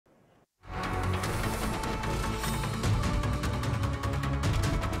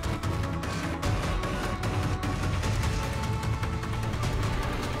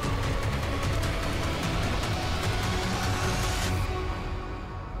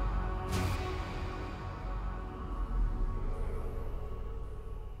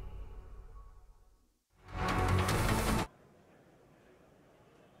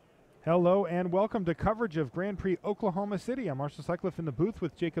Hello and welcome to coverage of Grand Prix Oklahoma City. I'm Marshall Sutcliffe in the booth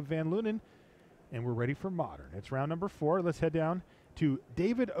with Jacob Van Lunen, and we're ready for Modern. It's round number 4. Let's head down to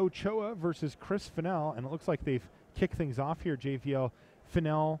David Ochoa versus Chris Fennell, and it looks like they've kicked things off here. JVL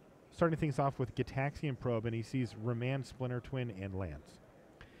Fennell starting things off with Gitaxian Probe, and he sees Remand, Splinter Twin, and Lance.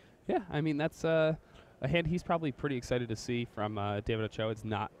 Yeah, I mean, that's a hand he's probably pretty excited to see from David Ochoa. It's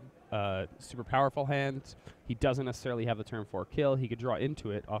not a super powerful hand. He doesn't necessarily have the turn 4 kill. He could draw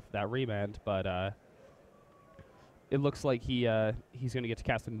into it off that Remand, but it looks like he's going to get to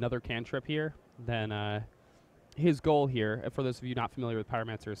cast another cantrip here. Then his goal here, for those of you not familiar with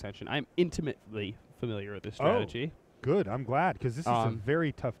Pyromancer Ascension, I'm intimately familiar with this strategy. Oh, good. I'm glad, because this is a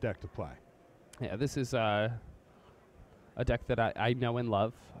very tough deck to play. Yeah, this is a deck that I know and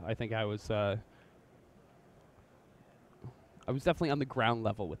love. I think I was definitely on the ground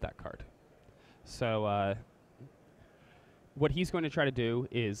level with that card. So what he's going to try to do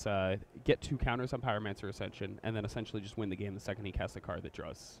is get 2 counters on Pyromancer Ascension and then essentially just win the game the second he casts a card that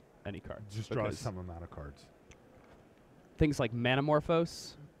draws any card. Just draws some amount of cards. Things like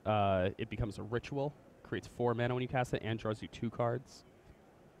Manamorphose, it becomes a ritual, creates 4 mana when you cast it, and draws you 2 cards.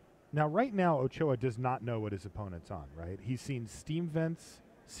 Now, right now, Ochoa does not know what his opponent's on, right? He's seen Steam Vents,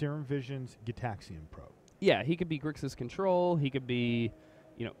 Serum Visions, Gitaxian Probe. Yeah, he could be Grixis Control. He could be,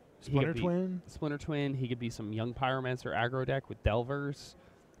 Splinter Twin. Splinter Twin. He could be some young Pyromancer aggro deck with Delvers.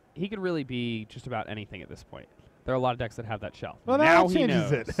 He could really be just about anything at this point. There are a lot of decks that have that shelf. Well, now that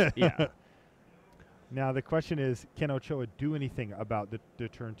changes it. Yeah. Now, the question is, can Ochoa do anything about the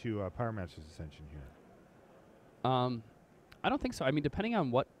turn 2 Pyromancer's Ascension here? I don't think so. I mean, depending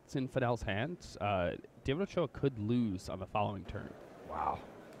on what's in Fennell's hands, David Ochoa could lose on the following turn. Wow.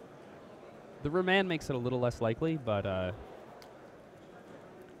 The Remand makes it a little less likely, but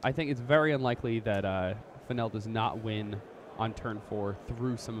I think it's very unlikely that Fennell does not win on turn 4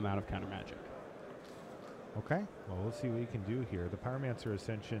 through some amount of counter magic. Okay. Well, we'll see what he can do here. The Pyromancer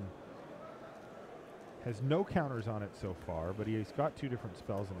Ascension has no counters on it so far, but he's got 2 different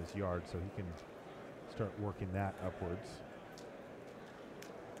spells in his yard, so he can start working that upwards.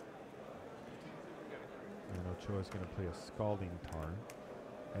 And Ochoa's going to play a Scalding Tarn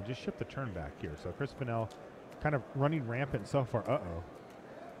and just ship the turn back here. So Chris Fennell kind of running rampant so far. Uh-oh.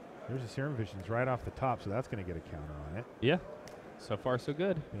 There's a Serum Visions right off the top, so that's going to get a counter on it. Yeah. So far, so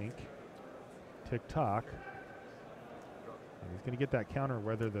good. Bink. Tick-tock. And he's going to get that counter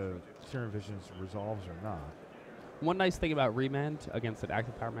whether the Serum Visions resolves or not. One nice thing about Remand against an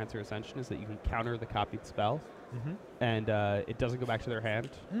active Pyromancer Ascension is that you can counter the copied spell, and it doesn't go back to their hand,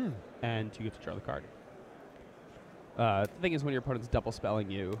 and you get to draw the card. The thing is, when your opponent's double spelling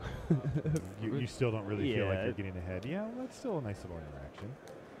you, you still don't really feel like you're getting ahead. Yeah, well, that's still a nice little interaction.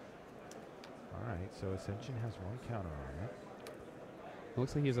 All right, so Ascension has 1 counter on it. It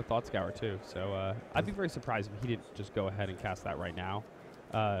looks like he has a Thought Scour too, so I'd be very surprised if he didn't just go ahead and cast that right now.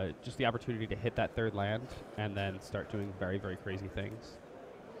 Just the opportunity to hit that 3rd land and then start doing very, very crazy things.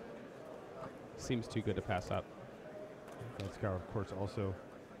 Seems too good to pass up. Thought Scour, of course, also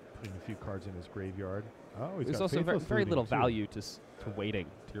putting a few cards in his graveyard. Oh, there's also very little value to waiting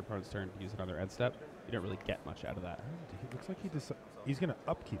to your opponent's turn to use it on their end step. You don't really get much out of that. It looks like he's going to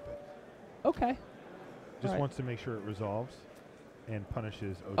upkeep it. Okay. Just wants to make sure it resolves and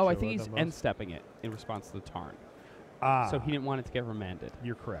punishes Ochoa. Oh, I think he's end stepping it in response to the Tarn. So he didn't want it to get remanded.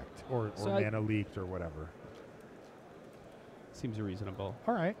 You're correct. Or mana leaked or whatever. Seems reasonable.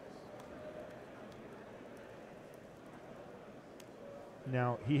 All right.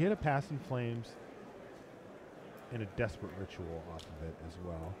 Now, he hit a Pass in Flames and a Desperate Ritual off of it as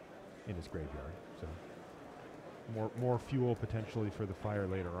well in his graveyard. So more fuel potentially for the fire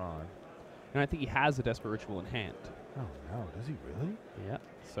later on. And I think he has a Desperate Ritual in hand. Oh, no. Does he really? Yeah.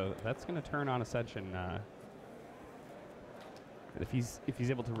 So that's going to turn on Ascension. If he's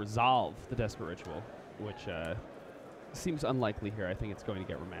able to resolve the Desperate Ritual, which seems unlikely here, I think it's going to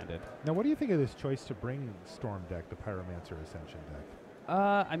get remanded. Now, what do you think of this choice to bring Storm deck, the Pyromancer Ascension deck?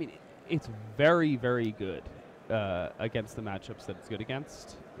 I mean, it's very, very good against the matchups that it's good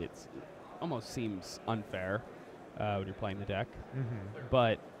against. It almost seems unfair when you're playing the deck.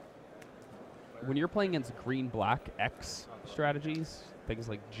 But when you're playing against green-black X strategies, things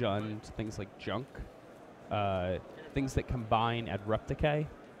like Jund, things like Junk, things that combine Abrupt Decay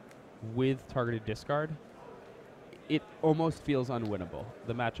with targeted discard, it almost feels unwinnable.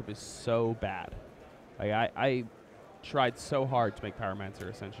 The matchup is so bad. I tried so hard to make Pyromancer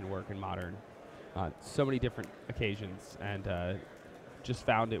Ascension work in Modern on so many different occasions, and just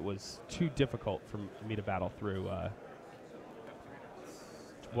found it was too difficult for me to battle through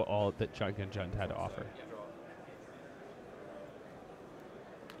what all that Junk and Jund had to offer.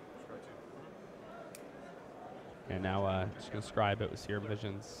 And now just going to scribe it with Serum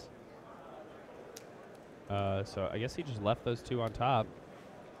Visions. So I guess he just left those 2 on top.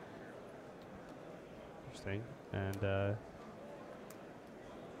 Interesting. And are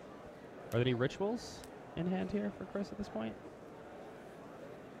there any rituals in hand here for Chris at this point?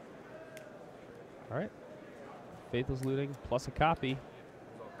 All right. Faithless Looting plus a copy.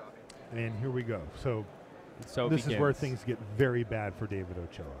 And here we go. So So this is where things get very bad for David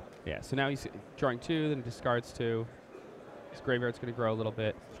Ochoa. Yeah, so now he's drawing 2, then discards 2. His graveyard's going to grow a little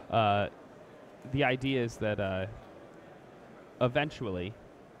bit. The idea is that eventually,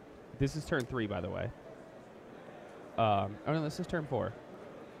 this is turn 3, by the way. Oh no, this is turn 4.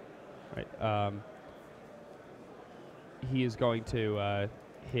 Right. He is going to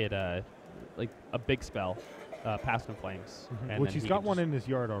hit like a big spell, Past in Flames, and which he's got one in his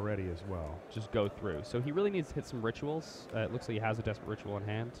yard already as well. Just go through. So he really needs to hit some rituals. It looks like he has a Desperate Ritual in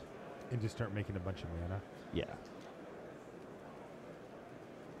hand. And just start making a bunch of mana. Yeah.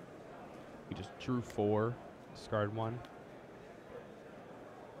 He just drew 4, discarded 1.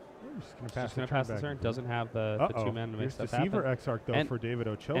 We're just going to pass the turn. Doesn't have the 2 mana to make stuff happen. Deceiver Exarch, though, for David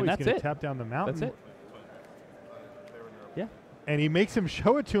Ochoa. And he's going to tap down the mountain. That's it. Yeah. And he makes him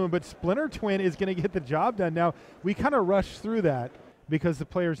show it to him, but Splinter Twin is going to get the job done. Now, we kind of rushed through that because the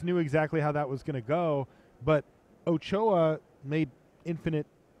players knew exactly how that was going to go, but Ochoa made infinite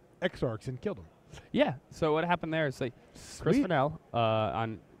Exarchs and killed him. Yeah. So what happened there is like Chris Fennell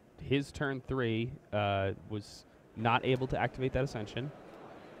on his turn 3 was not able to activate that Ascension,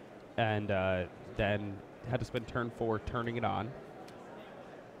 and then had to spend turn 4 turning it on.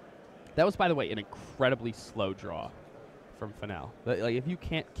 That was, by the way, an incredibly slow draw from Fennell. Like, if you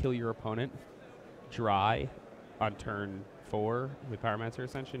can't kill your opponent dry on turn 4 with Pyromancer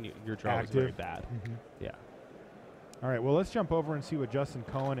Ascension, your draw is very bad. Yeah. All right, well, let's jump over and see what Justin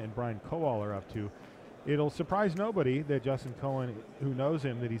Cohen and Brian Kowal are up to. It'll surprise nobody that Justin Cohen, who knows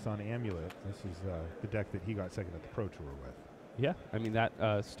him, that he's on Amulet. This is the deck that he got second at the Pro Tour with. Yeah, I mean, that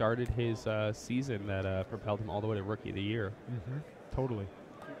started his season that propelled him all the way to Rookie of the Year. Totally.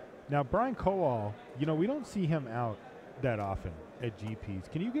 Now, Brian Kowal, you know, we don't see him out that often at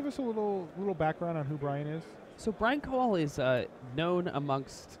GPs. Can you give us a little background on who Brian is? So Brian Kowal is known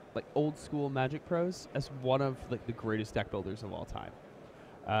amongst like old school Magic pros as one of like the greatest deck builders of all time.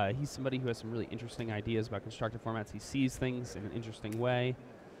 He's somebody who has some really interesting ideas about constructed formats. He sees things in an interesting way.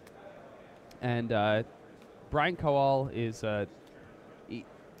 And Brian Kowal is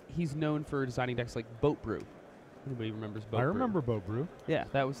he's known for designing decks like Boat Brew. Anybody remembers Boat Brew? I remember Boat Brew. Yeah,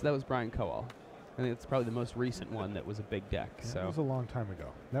 that was Brian Kowal. I think it's probably the most recent one that was a big deck. Yeah, so that was a long time ago.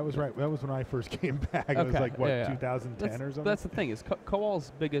 That was right. That was when I first came back. It was like, what, 2010 or something? That's the thing is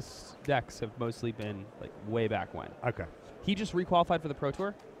Kowal's biggest decks have mostly been like way back when. Okay. He just requalified for the Pro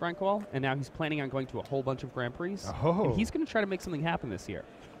Tour, Brian Kowal, and now he's planning on going to a whole bunch of Grand Prix. Oh. And he's going to try to make something happen this year.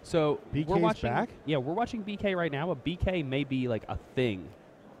 So BK's we're watching. Back? Yeah, we're watching BK right now. But BK may be like a thing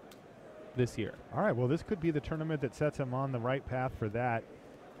this year. All right. Well, this could be the tournament that sets him on the right path for that.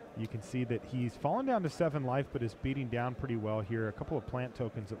 You can see that he's fallen down to 7 life, but is beating down pretty well here. A couple of plant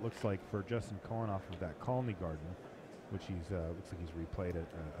tokens, it looks like, for Justin Cohen off of that Colony Garden, which he's looks like he's replayed at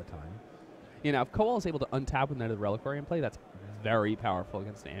a time. You know, if Kowal is able to untap with Knight of the Reliquary in play, that's very powerful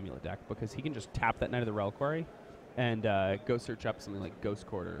against an Amulet deck because he can just tap that Knight of the Reliquary and go search up something like Ghost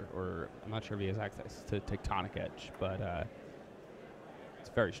Court or I'm not sure if he has access to Tectonic Edge, but it's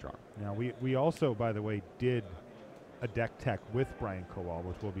very strong. Now, we also, by the way, did a deck tech with Brian Kowal,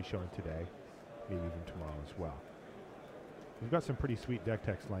 which we'll be showing today, maybe even tomorrow as well. We've got some pretty sweet deck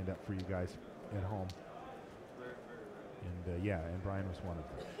techs lined up for you guys at home. And yeah, and Brian was one of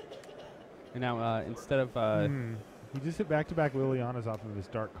them. And now instead of he just hit back-to-back Lilianas off of his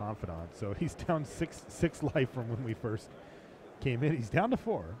Dark Confidant, so he's down six life from when we first came in. He's down to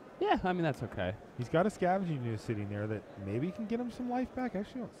 4. Yeah, I mean, that's okay. He's got a Scavenging Ooze sitting there that maybe can get him some life back.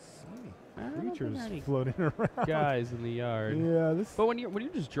 Actually, I don't see any creatures floating around. Guys in the yard. Yeah, But when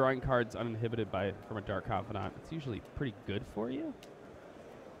you're just drawing cards uninhibited from a Dark Confidant, it's usually pretty good for you.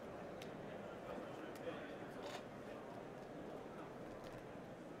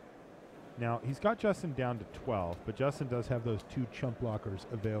 Now, he's got Justin down to 12, but Justin does have those 2 chump blockers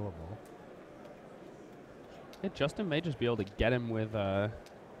available. Yeah, Justin may just be able to get him with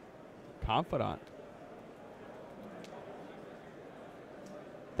Confidant.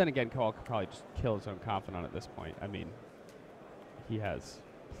 Then again, Kowal could probably just kill his own Confidant at this point. I mean, he has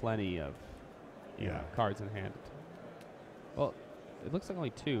plenty of you know, cards in hand. Well, it looks like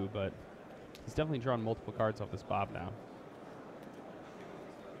only 2, but he's definitely drawn multiple cards off this Bob now.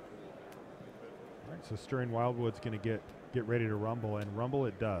 All right, so Stirring Wildwood's going to get ready to rumble, and rumble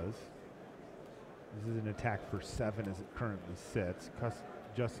it does. This is an attack for 7 as it currently sits.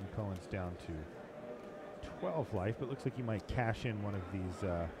 Justin Cohen's down to 12 life, but looks like he might cash in one of these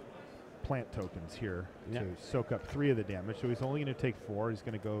plant tokens here to soak up 3 of the damage. So he's only going to take 4. He's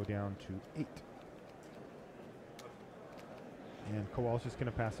going to go down to 8. And Kowal's just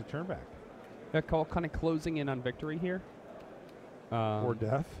going to pass the turn back. Yeah, Kowal kind of closing in on victory here. Or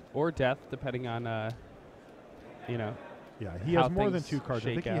death. Or death, depending on, you know. Yeah, he has more than 2 cards.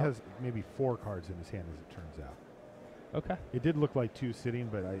 I think out. he has maybe 4 cards in his hand as it turns out. Okay. It did look like 2 sitting,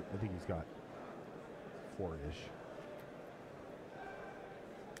 but I think he's got 4-ish.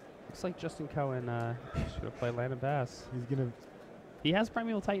 Looks like Justin Cohen should have played Land and Bass. He's going to... He has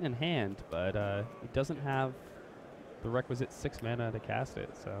Primeval Titan in hand, but he doesn't have the requisite 6 mana to cast it,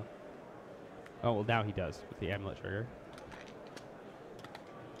 so... Oh, well, now he does with the Amulet trigger.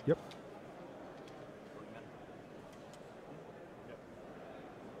 Yep.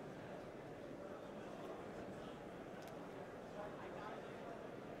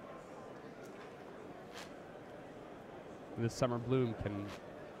 This Summer Bloom can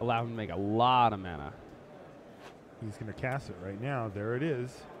allow him to make a lot of mana. He's going to cast it right now. There it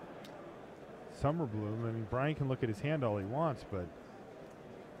is. Summer Bloom. I mean, Brian can look at his hand all he wants, but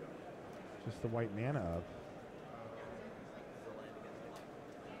just the white mana up.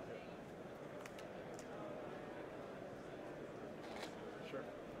 Sure.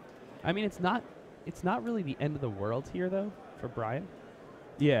 I mean, it's not really the end of the world here, though, for Brian.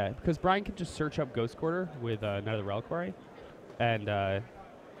 Yeah, because Brian can just search up Ghost Quarter with Knight of the Reliquary, and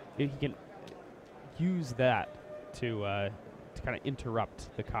he can use that to kind of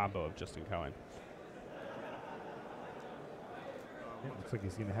interrupt the combo of Justin Cohen. It looks like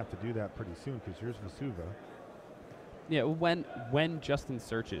he's going to have to do that pretty soon because here's Vesuva. Yeah, when Justin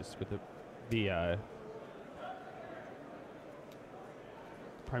searches with the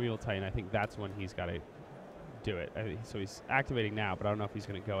Primeval Titan, I think that's when he's got to do it. So he's activating now, but I don't know if he's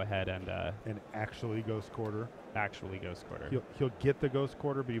going to go ahead and actually Ghost Quarter. Actually Ghost Quarter. He'll get the Ghost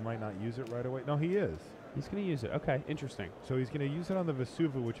Quarter, but he might not use it right away. No, he is. He's going to use it. Okay, interesting. So he's going to use it on the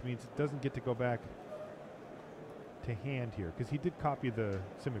Vesuva, which means it doesn't get to go back to hand here, because he did copy the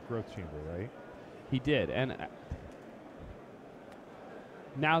Simic Growth Chamber, right? He did, and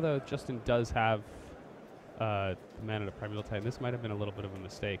now though Justin does have the mana to Primeval Titan, this might have been a little bit of a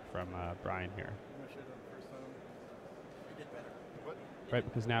mistake from Brian here. Right,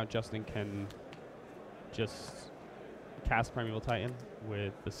 because now Justin can just cast Primeval Titan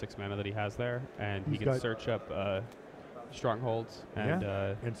with the 6 mana that he has there, and he can search up strongholds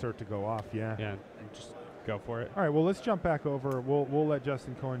and start to go off. Yeah, and just go for it. All right, well, let's jump back over. We'll let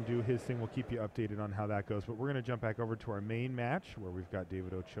Justin Cohen do his thing. We'll keep you updated on how that goes. But we're going to jump back over to our main match where we've got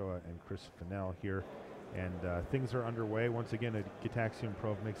David Ochoa and Chris Fennell here. And things are underway. Once again, a Gitaxian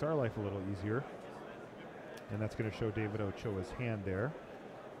Probe makes our life a little easier. And that's going to show David Ochoa's hand there.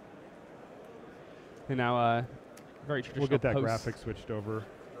 And now, very traditional. We'll get that graphic switched over.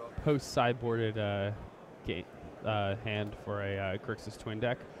 Post-sideboarded hand for a Grixis Twin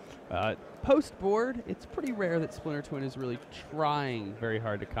deck. Post-board, it's pretty rare that Splinter Twin is really trying very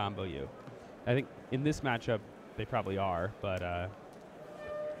hard to combo you. I think in this matchup, they probably are, but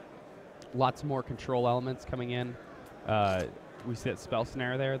lots more control elements coming in. We see that Spell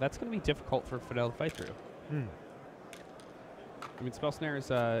Snare there. That's going to be difficult for Fennell to fight through. I mean, Spell Snare is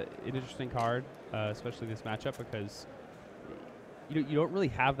an interesting card, especially in this matchup, because you don't really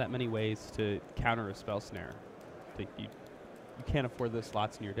have that many ways to counter a Spell Snare. You can't afford those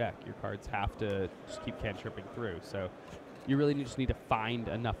slots in your deck. Your cards have to just keep cantripping through. So you really just need to find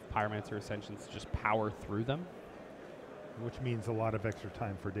enough Pyromancer Ascensions to just power through them. Which means a lot of extra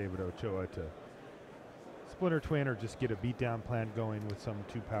time for David Ochoa to Splinter Twin or just get a beatdown plan going with some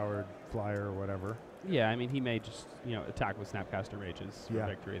 2-powered flyer or whatever. Yeah, I mean, he may just, attack with Snapcaster Rages for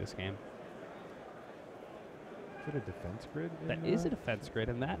victory this game. Is it a defense grid? That is a defense grid,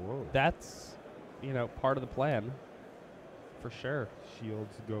 and that's, part of the plan. For sure.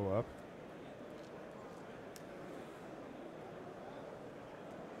 Shields go up.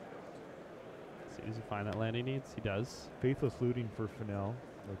 So does he find that land he needs? He does. Faithless Looting for Fennell.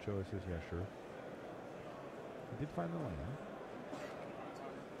 Ochoa says, yeah, sure. He did find the land.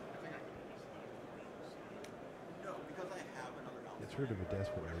 Gets rid of a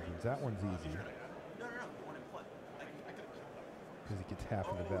Desperate Legends. That one's easy. Because he gets half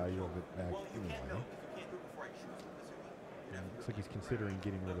of the value of it back anyway. And it looks like he's considering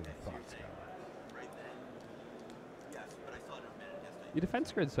getting rid of the Thought Scour. Your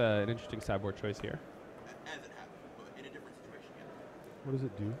defense grid's an interesting sideboard choice here. What does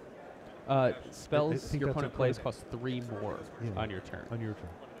it do? Spells your opponent plays cost 3 more on your turn. On your turn.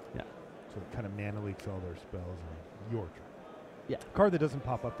 Yeah. So it kind of mana leaks all their spells on your turn. Yeah. Card that doesn't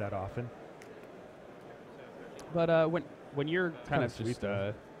pop up that often. But when you're kind of sweet, just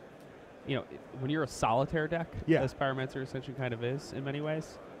though. you know, when you're a solitaire deck, Yeah. as Pyromancer Ascension kind of is in many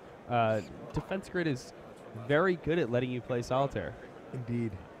ways, Defense Grid is very good at letting you play solitaire.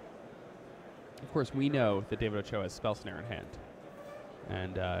 Indeed. Of course, we know that David Ochoa has Spell Snare in hand,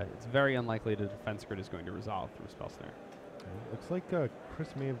 and it's very unlikely that Defense Grid is going to resolve through Spell Snare. Looks like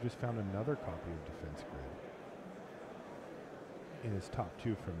Chris may have just found another copy of Defense Grid in his top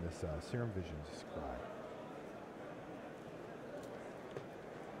 2 from this Serum Visions Scry.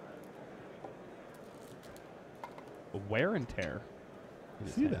 Wear and Tear. in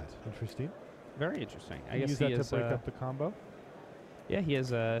his See hand. that? Interesting. Very interesting. I Can you guess use he that has, to break up the combo. Yeah, he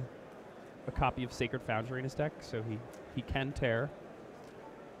has a copy of Sacred Foundry in his deck, so he can tear.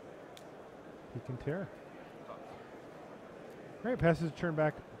 He can tear. All right, passes the turn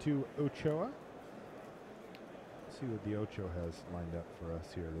back to Ochoa. Let's see what the Ocho has lined up for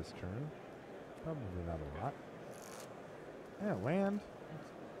us here this turn. Probably not a lot. Yeah, land.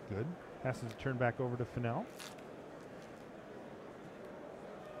 That's good. Passes the turn back over to Fennell.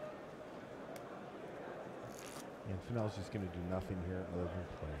 And Fennell's just going to do nothing here other than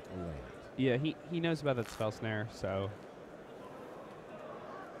play a land. Yeah, he knows about that Spell Snare, so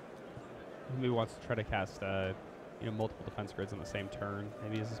maybe wants to try to cast multiple defense grids on the same turn.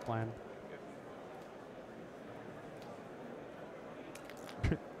 Maybe is his plan.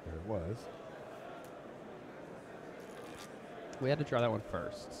 There it was. We had to draw that one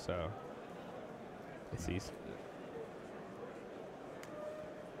first, so I see.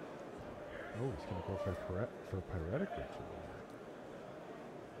 Oh, he's going to go for Pyretic Ritual.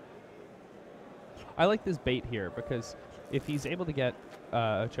 I like this bait here because if he's able to get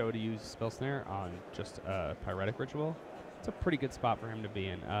Ochoa to use Spell Snare on just Pyretic Ritual, it's a pretty good spot for him to be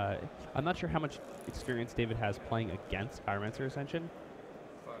in. I'm not sure how much experience David has playing against Pyromancer Ascension,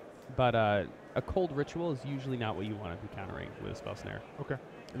 but a Cold Ritual is usually not what you want to be countering with a Spell Snare. Okay.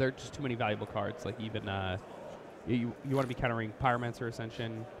 There are just too many valuable cards. Like even you want to be countering Pyromancer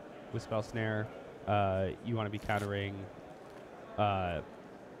Ascension with Spell Snare. You want to be countering kind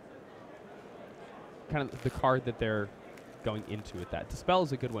of the card that they're going into with that. Dispel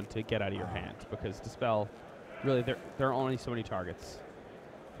is a good one to get out of your hand because Dispel, really, there are only so many targets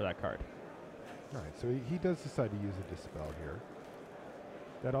for that card. All right, so he does decide to use a Dispel here.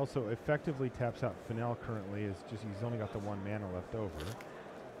 That also effectively taps out Fennell currently. He's only got the 1 mana left over.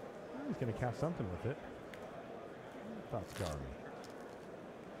 He's going to cast something with it. Thoughts, Garmy?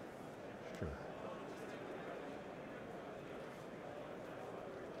 Sure.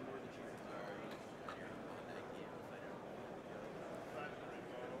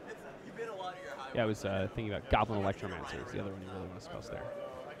 Yeah, I was thinking about Goblin Electromancer is the other one you really want to spell there.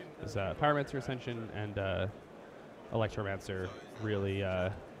 Is Pyromancer Ascension and Electromancer really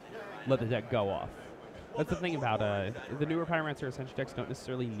let the deck go off. That's the thing about the newer Pyromancer Ascension decks don't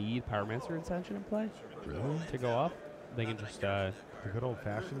necessarily need Pyromancer Ascension in play to go off. They can just the good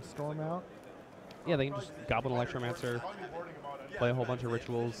old-fashioned storm out. Yeah, they can just Goblin Electromancer, play a whole bunch of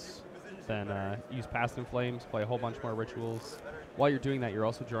rituals, then use Past in Flames, play a whole bunch more rituals. While you're doing that, you're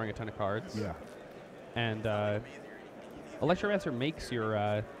also drawing a ton of cards. Yeah. And Electromancer makes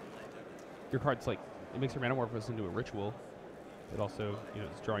your cards like it makes your Metamorphosis into a ritual. It also,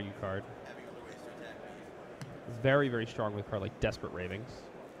 is drawing you a card. Very, very strong with a card like Desperate Ravings.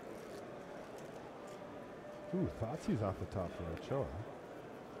 Ooh, Thoughtseize off the top for Ochoa.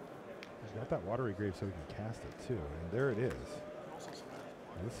 He's got that Watery Grave so he can cast it too. And there it is.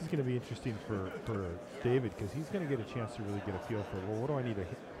 Now this is going to be interesting for David because he's going to get a chance to really get a feel for, well, what do I need to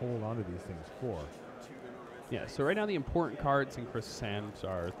hold on to these things for? Yeah, so right now the important cards in Chris's hand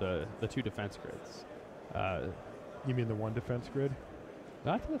are the 2 defense grids. You mean the 1 defense grid?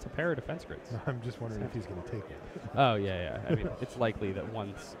 No, I think that's a pair of defense grids. I'm just wondering if he's going to take it. Oh, yeah. I mean, it's likely that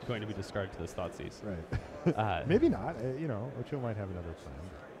one's going to be discarded to this Thoughtseize. Right. Maybe not. Ochoa might have another plan.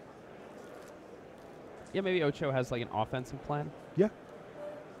 Yeah, maybe Ochoa has like an offensive plan. Yeah.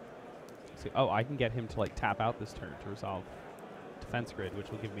 So, I can get him to like tap out this turn to resolve defense grid, which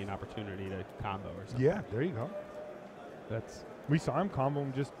will give me an opportunity to combo or something. Yeah, there you go. We saw him combo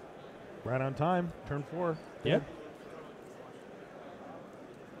him just right on time, turn 4. Yeah.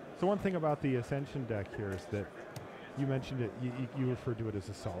 So one thing about the Ascension deck here is that you mentioned it, you referred to it as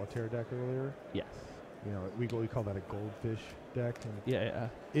a solitaire deck earlier. Yes. We call that a goldfish deck. And yeah.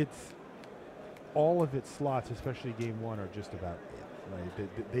 it's all of its slots, especially game 1, are just about it.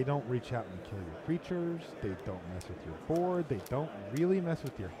 Right? They don't reach out and kill your creatures. They don't mess with your board. They don't really mess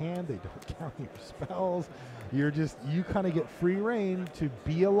with your hand. They don't count your spells. You kind of get free reign to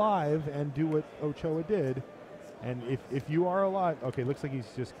be alive and do what Ochoa did. And if you are alive, okay, looks like he's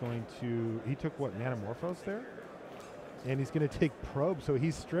just going to, he took what, Manamorphose there? And he's going to take Probe, so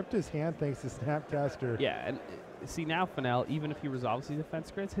he's stripped his hand thanks to Snapcaster. Yeah, and see now Fennell, even if he resolves these defense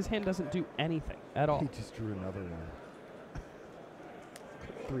grids, his hand doesn't do anything at all. He just drew another one.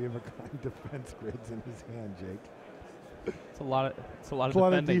 3 of a kind defense grids in his hand, Jake. It's a lot of It's a lot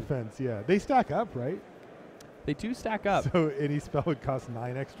of defense, yeah. They stack up, right? They do stack up. So any spell would cost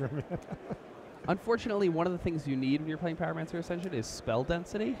 9 extra mana. Unfortunately, one of the things you need when you're playing Pyromancer Ascension is spell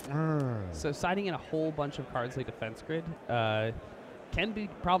density. So siding in a whole bunch of cards like Defense Grid can be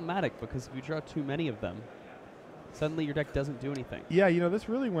problematic because if you draw too many of them, suddenly your deck doesn't do anything. Yeah, this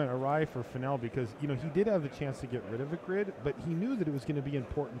really went awry for Fennell because, he did have the chance to get rid of a grid, but he knew that it was going to be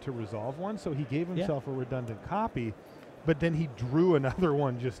important to resolve one, so he gave himself a redundant copy, but then he drew another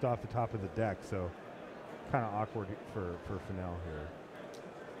one just off the top of the deck, so kind of awkward for Fennell here.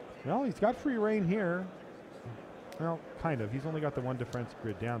 Well, he's got free reign here. Well, kind of. He's only got the 1 defense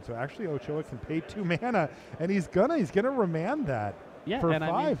grid down, so actually Ochoa can pay 2 mana, and he's gonna remand that for 5.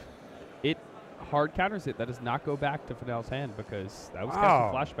 I mean, it hard counters it. That does not go back to Fennell's hand because that was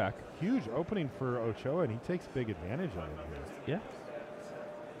casting flashback. Huge opening for Ochoa, and he takes big advantage of it here.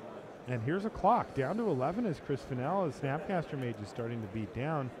 Yeah. And here's a clock down to 11 as Chris Fennell, as Snapcaster Mage is starting to beat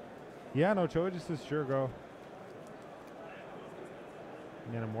down. Yeah, and Ochoa just says, sure, go.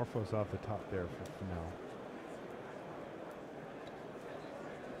 Manamorphose off the top there for Fennell.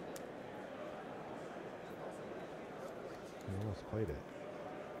 He almost played it.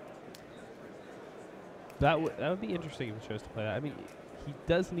 That would be interesting if he chose to play that. I mean, he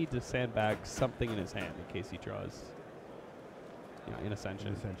does need to sandbag something in his hand in case he draws, in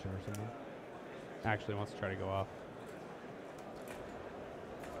Ascension. Or something. Actually wants to try to go off.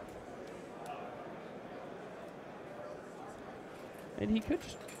 And he could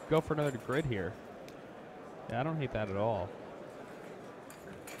just go for another grid here. Yeah, I don't hate that at all.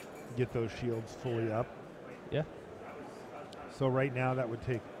 Get those shields fully up. Yeah. So right now that would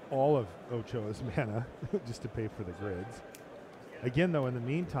take all of Ochoa's mana just to pay for the grids. Again, though, in the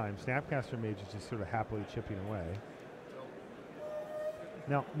meantime, Snapcaster Mage is just sort of happily chipping away.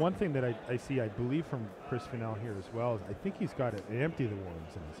 Now, one thing that I see, I believe, from Chris Fennell here as well is I think he's got an Empty the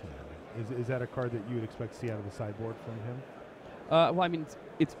Worms in his hand. Is that a card that you would expect to see out of the sideboard from him? Well, I mean,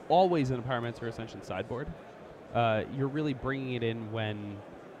 it's always in a Pyromancer Ascension sideboard. You're really bringing it in when...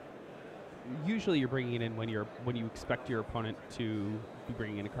 Usually you're bringing it in when you expect your opponent to be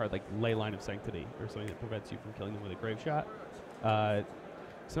bringing in a card like Leyline of Sanctity or something that prevents you from killing them with a grave shot.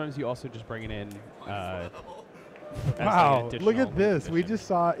 Sometimes you also just bring it in... wow, look at this. We just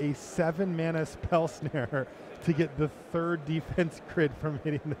saw a 7-mana Spell Snare to get the 3rd defense grid from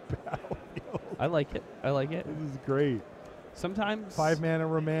hitting the battlefield. I like it. This is great. Sometimes 5-mana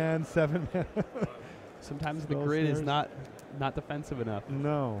Remand, 7 mana. Sometimes the grid is not defensive enough.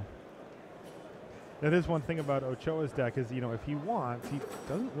 No. That is one thing about Ochoa's deck is, if he wants, he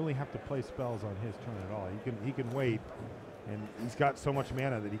doesn't really have to play spells on his turn at all. He can wait, and he's got so much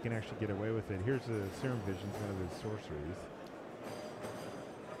mana that he can actually get away with it. Here's a Serum Vision, one of his sorceries.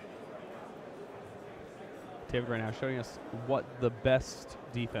 David right now showing us what the best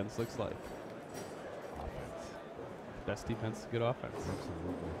defense looks like. Offense. Best defense is good offense.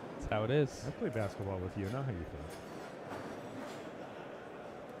 Absolutely. That's how it is. I play basketball with you. I know how you think.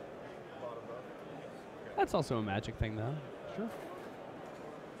 That's also a Magic thing, though. Sure.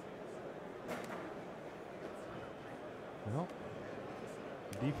 Well,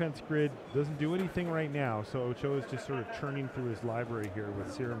 defense grid doesn't do anything right now, so Ochoa is just sort of churning through his library here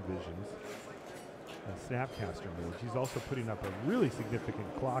with Serum Visions and Snapcaster Mage. He's also putting up a really significant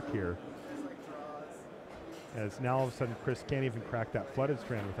clock here, as now all of a sudden Chris can't even crack that Flooded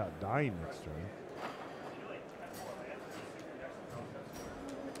Strand without dying next turn.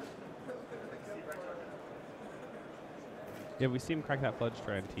 Yeah, we see him crack that Flood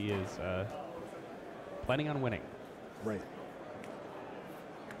Strand. He is planning on winning. Right.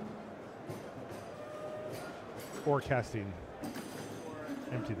 Or casting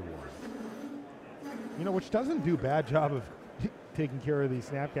Empty the Worm. Which doesn't do a bad job of taking care of these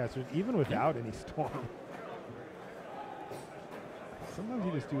Snapcasters, even without any Storm. Sometimes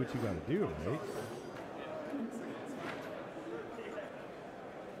you just do what you got to do, right?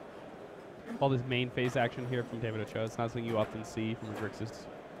 All this main phase action here from David Ochoa. It's not something you often see from a Grixis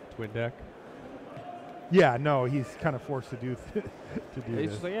twin deck. Yeah, no, he's kind of forced to do to do He's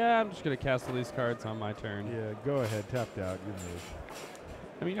this. just like, yeah, I'm just going to cast all these cards on my turn. Yeah, go ahead, tapped out, your move.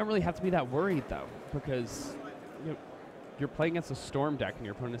 I mean, you don't really have to be that worried, though, because you're playing against a Storm deck and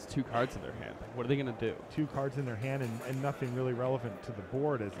your opponent has 2 cards in their hand. What are they going to do? 2 cards in their hand and nothing really relevant to the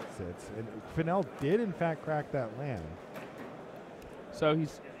board as it sits. And Fennell did, in fact, crack that land. So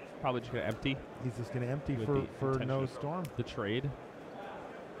he's probably just going to empty. He's just going to empty With for the no intention storm. The trade.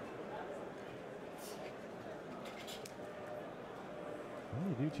 Well,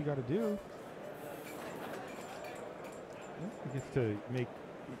 you do what you got to do. Well, he gets to make.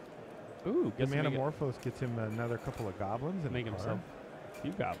 Ooh, The gets to make Manamorphose gets him another couple of goblins and make a card. himself a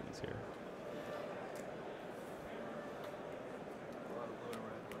few goblins here.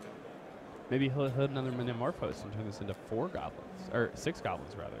 Maybe he'll hit another Manamorphose and turn this into 4 goblins, or 6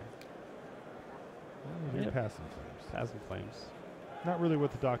 goblins rather. You're Yep. passing flames. Passing Flames. Not really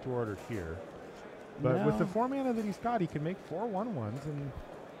what the doctor ordered here. But with the No. 4 mana that he's got, he can make 4 1/1s, and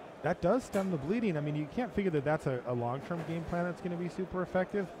that does stem the bleeding. I mean, you can't figure that that's a long-term game plan that's going to be super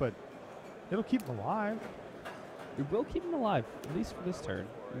effective, but it'll keep him alive. It will keep him alive, at least for this turn,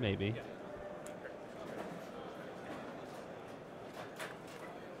 maybe.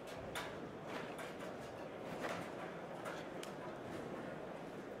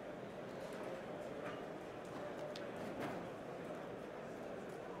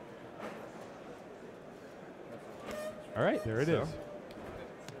 All right, There it is.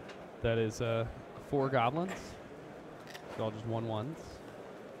 That is 4 goblins. It's all just 1/1s.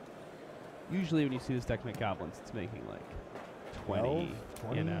 Usually when you see this deck make goblins, it's making like 20,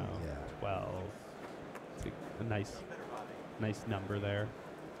 20, you know, yeah. 12. It's a nice number there.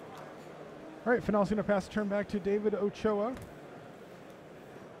 All right, Fennell's going to pass the turn back to David Ochoa.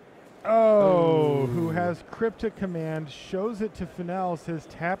 Oh, who has Cryptic Command, shows it to Fennell, says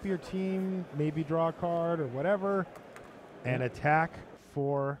tap your team, maybe draw a card or whatever, and attack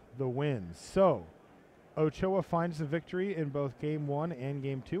for the win. So, Ochoa finds the victory in both Game 1 and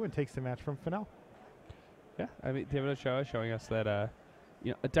Game 2 and takes the match from Fennell. Yeah, I mean, David Ochoa showing us that a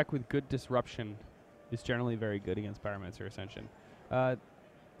deck with good disruption is generally very good against Pyromancer Ascension.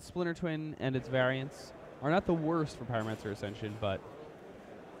 Splinter Twin and its variants are not the worst for Pyromancer Ascension, but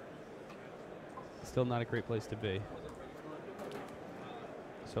still not a great place to be.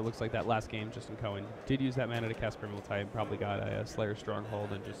 So it looks like that last game, Justin Cohen did use that mana to cast Primeval Titan, probably got a Slayer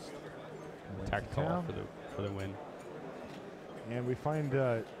Stronghold and just attacked call for the win. And we find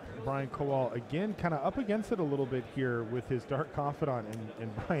Brian Kowal again kind of up against it a little bit here with his Dark Confidant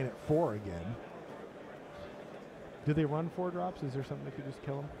and Brian at 4 again. Do they run 4 drops? Is there something that could just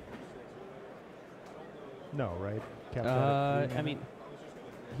kill him? No, right? Capped out at 3 I mean,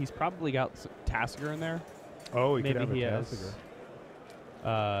 he's probably got Tasker in there. oh, he maybe could have he a has. Tassiger.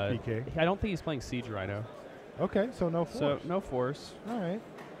 PK. I don't think he's playing Siege Rhino. Okay, so no force. So no force. All right.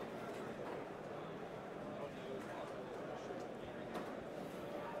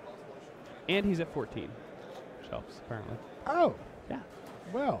 And he's at 14, which helps, apparently. Oh, Yeah.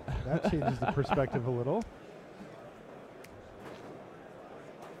 well, that changes the perspective a little.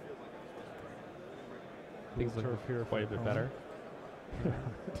 Things Turf look here quite a for bit Cohen. better.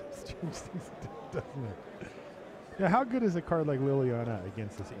 Just change things, doesn't it? Yeah, how good is a card like Liliana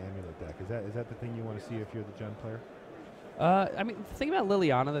against this Amulet deck? Is that the thing you want to see if you're the Jund player? I mean, the thing about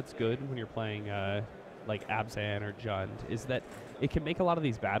Liliana that's good when you're playing like Abzan or Jund is that it can make a lot of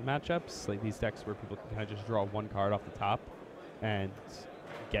these bad matchups, like these decks where people can kind of just draw 1 card off the top and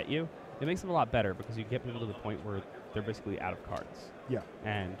get you. It makes them a lot better because you get people to the point where they're basically out of cards. Yeah.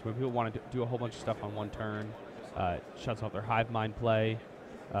 And when people want to do a whole bunch of stuff on 1 turn, shuts off their Hive Mind play.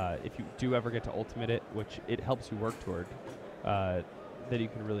 If you do ever get to ultimate it, which it helps you work toward, then you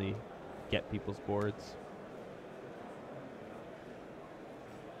can really get people's boards.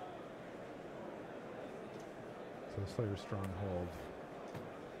 So Slayer Stronghold.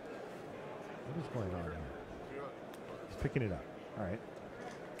 What is going on here? He's picking it up. All right.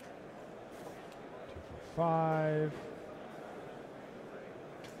 2, 4, 5.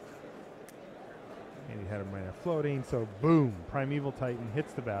 And he had him right at floating. So boom, Primeval Titan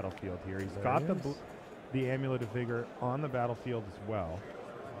hits the battlefield here. He's There got he is. the Amulet of Vigor on the battlefield as well.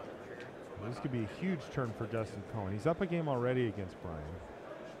 This could be a huge turn for Justin Cohen. He's up a game already against Brian.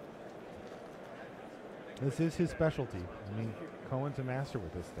 This is his specialty. I mean, Cohen's a master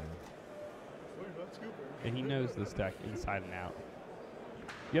with this thing. And he knows this deck inside and out.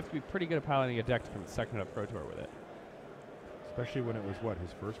 You have to be pretty good at piloting a deck to come second up Pro Tour with it. Especially when it was, what,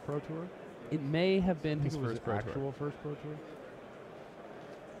 his first Pro Tour? It may have I been think his it was first Pro Tour. actual first Pro Tour.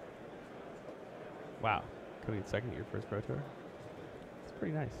 Wow. Coming in second at your first Pro Tour? It's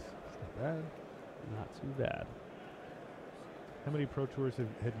pretty nice. It's not bad. Not too bad. How many Pro Tours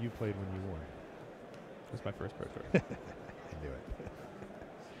have you played when you won? That's my first Pro Tour. I knew it.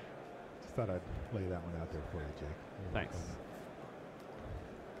 Just thought I'd lay that one out there for you, Jake. Thanks.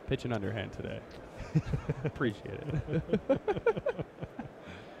 Pitching underhand today. Appreciate it.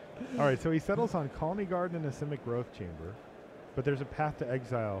 All right, so he settles on Colony Garden and a Simic Growth Chamber, but there's a path to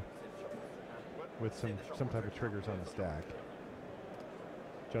exile with some type of triggers on the stack.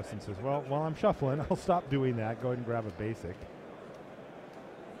 Justin says, well, while I'm shuffling, I'll stop doing that. Go ahead and grab a basic.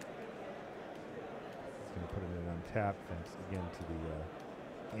 He's going to put it in untap, thanks again to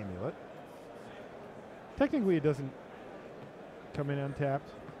the amulet. Technically, it doesn't come in untapped.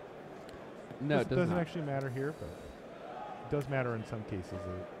 No, it doesn't not. actually matter here, but it does matter in some cases.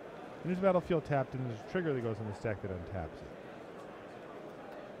 When there's battlefield tapped and there's a trigger that goes on the stack that untaps it.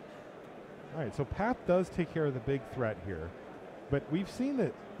 All right, so Path does take care of the big threat here. But we've seen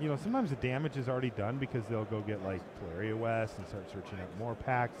that, sometimes the damage is already done because they'll go get like Tolaria West and start searching out more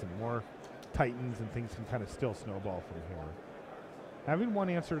packs and more Titans, and things can kind of still snowball from here. Having one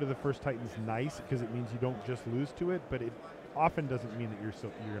answer to the first Titan's nice because it means you don't just lose to it, but it often doesn't mean that you're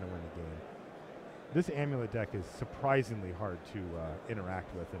going to win the game. This amulet deck is surprisingly hard to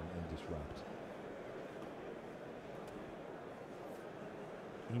interact with and disrupt.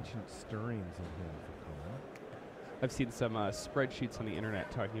 Ancient Stirrings in hand for Cohen. I've seen some spreadsheets on the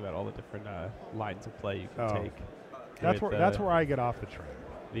internet talking about all the different lines of play you can take. That's where I get off the train.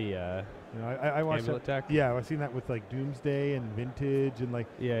 The I watched amulet deck. Yeah, I've seen that with like Doomsday and Vintage and like.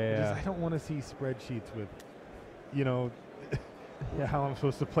 Yeah. I don't want to see spreadsheets with, how I'm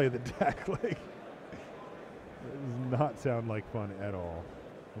supposed to play the deck. Like, it does not sound like fun at all.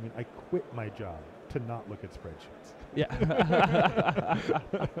 I mean, I quit my job to not look at spreadsheets. Yeah.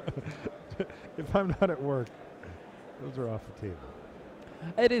 If I'm not at work, those are off the table.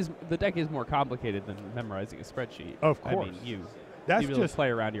 It is. The deck is more complicated than memorizing a spreadsheet. Of course. I mean, that's you be able just to play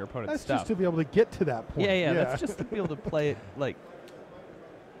around your opponent's that's stuff. just to be able to get to that point. Yeah. That's just to be able to play it like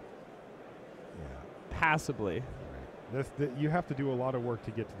Yeah. passably. You have to do a lot of work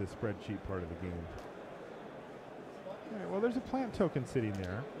to get to the spreadsheet part of the game. All right, well, there's a plant token sitting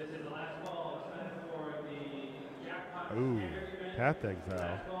there. Ooh, Path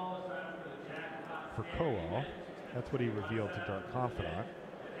Exile for Koal. That's what he revealed to Dark Confidant.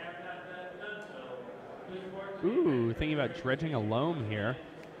 Ooh, thinking about dredging a loam here.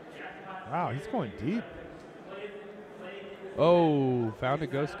 Wow, he's going deep. Oh, found a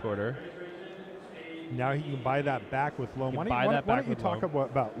Ghost Quarter. Now he can buy that back with Loam. Why don't you talk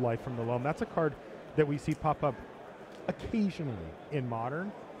about Life from the Loam? That's a card that we see pop up occasionally in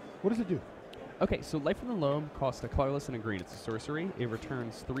Modern. What does it do? Okay, so Life from the Loam costs a colorless and a green. It's a sorcery. It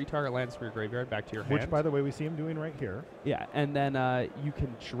returns 3 target lands from your graveyard back to your hand. Which, by the way, we see him doing right here. Yeah, and then you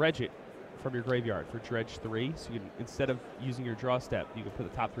can dredge it from your graveyard for dredge 3. So you can, instead of using your draw step, you can put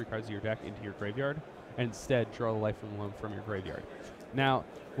the top 3 cards of your deck into your graveyard and instead draw the Life from the Loam from your graveyard. Now,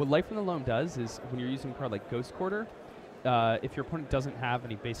 what Life from the Loam does is when you're using a card like Ghost Quarter, if your opponent doesn't have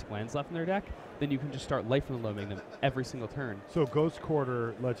any basic lands left in their deck, then you can just start Life from the Loaming them every single turn. So Ghost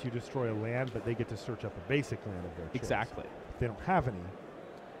Quarter lets you destroy a land, but they get to search up a basic land of their choice. Exactly. If they don't have any,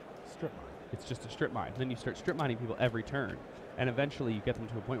 strip mine. It's just a strip mine. Then you start strip mining people every turn, and eventually you get them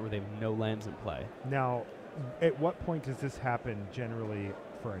to a point where they have no lands in play. Now, at what point does this happen generally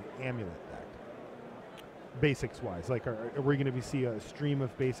for an amulet deck? Basics-wise, like are we going to see a stream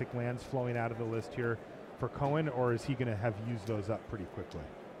of basic lands flowing out of the list here for Cohen, or is he going to have used those up pretty quickly?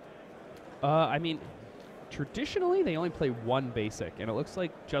 I mean, traditionally they only play 1 basic, and it looks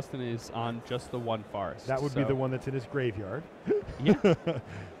like Justin is on just the 1 forest. That would be the one that's in his graveyard. Yeah.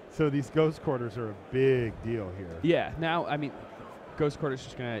 So these Ghost Quarters are a big deal here. Yeah. Now, I mean, Ghost Quarter's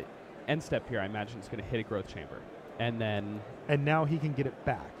just going to end step here. I imagine it's going to hit a Growth Chamber, and then. And now he can get it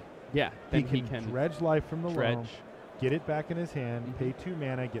back. Yeah. Then he can dredge Life from the Loam, get it back in his hand, pay 2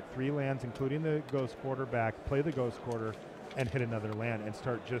 mana, get 3 lands, including the Ghost Quarter back, play the Ghost Quarter, and hit another land, and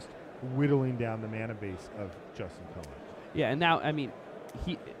start just whittling down the mana base of Justin Cohen. Yeah, and now, I mean,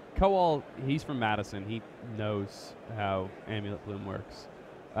 Koal, he's from Madison. He knows how Amulet Bloom works.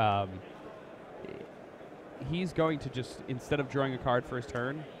 He's going to just, instead of drawing a card for his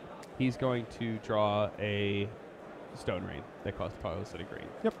turn, he's going to draw a Stone Rain that costs colorless and a green.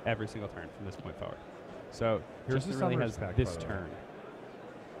 Yep. Every single turn from this point forward. So Here's Justin the really Summer's has pack, this by the way. turn.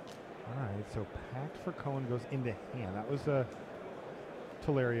 All right, so Pact for Cohen goes into hand. That was a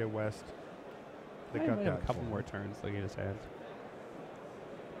Tolaria West that I got might that. have a couple one. more turns looking at his hand.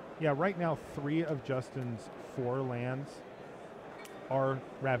 Yeah, right now 3 of Justin's 4 lands are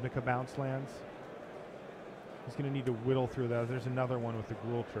Ravnica bounce lands. He's going to need to whittle through those. There's another one with the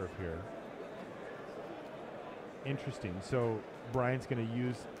Gruul Turf here. Interesting. So Brian's going to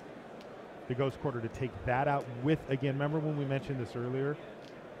use the Ghost Quarter to take that out with, again, remember when we mentioned this earlier?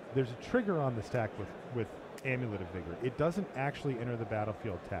 There's a trigger on the stack with Amulet of Vigor. It doesn't actually enter the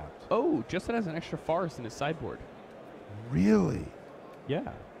battlefield tapped. Oh, just has an extra forest in his sideboard. Really?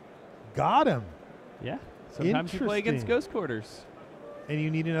 Yeah. Got him. Yeah. Sometimes you play against Interesting. Ghost Quarters. And you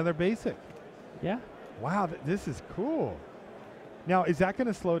need another basic. Yeah. Wow, this is cool. Now, is that going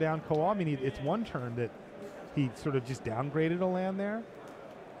to slow down Koal? I mean, it's one turn that he sort of just downgraded a land there.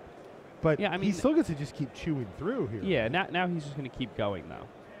 But Yeah, I he mean- still gets to just keep chewing through here. Yeah, now he's just going to keep going, though.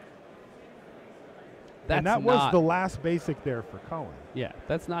 And that was the last basic there for Cohen. Yeah,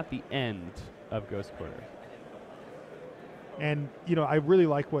 that's not the end of Ghost Quarter. And, you know, I really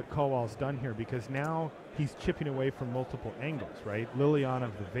like what Kowal's done here because now he's chipping away from multiple angles, right? Liliana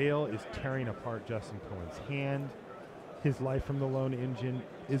of the Veil is tearing apart Justin Cohen's hand. His Life from the Lone Engine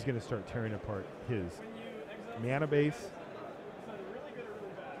is going to start tearing apart his mana base.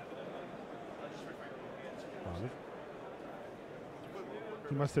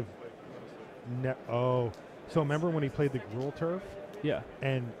 He must have... oh, so remember when he played the Gruul Turf? Yeah.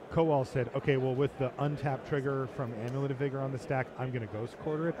 And Kowal said, okay, well, with the untapped trigger from Amulet of Vigor on the stack, I'm going to Ghost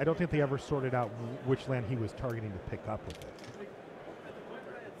Quarter it. I don't think they ever sorted out which land he was targeting to pick up with it.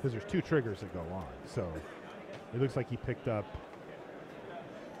 Because there's two triggers that go on. So it looks like he picked up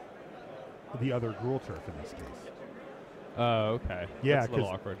the other Gruul Turf in this case. Oh, okay. Yeah, That's a little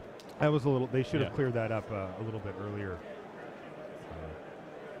 'cause awkward. That was a little, they should have Yeah. cleared that up a little bit earlier.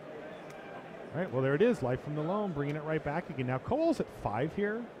 All right, well, there it is. Life from the Loam, bringing it right back again. Now, Kowal's at 5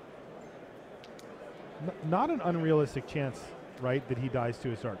 here. Not an unrealistic chance, right, that he dies to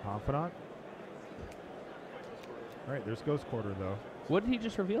his Dark Confidant. All right, there's Ghost Quarter, though. What did he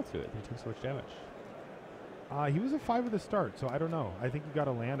just reveal to it? He took so much damage. He was a 5 at the start, so I don't know. I think he got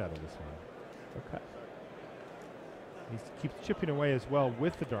a land out of this one. Okay. He keeps chipping away as well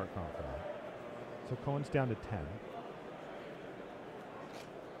with the Dark Confidant. So Cohen's down to 10.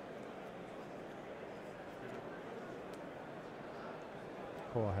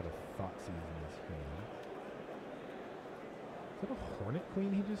 Cole had a Thought Seize in his hand. Is that a Hornet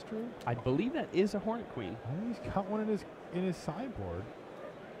Queen he just drew? I believe that is a Hornet Queen. Oh, he's got one in his sideboard.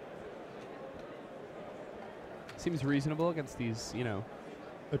 Seems reasonable against these, you know.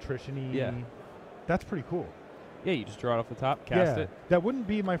 Attrition-y. Yeah. That's pretty cool. Yeah, you just draw it off the top, cast yeah, it. that wouldn't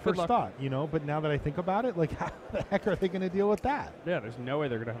be my first luck. thought, you know, but now that I think about it, like, how the heck are they going to deal with that? Yeah, there's no way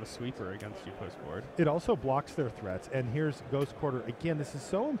they're going to have a sweeper against you post-board. It also blocks their threats, and here's Ghost Quarter. Again, this is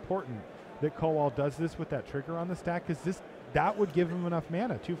so important that Kowal does this with that trigger on the stack, because that would give him enough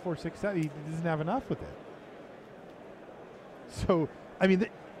mana. 2, 4, 6, 7. He doesn't have enough with it. So, I mean,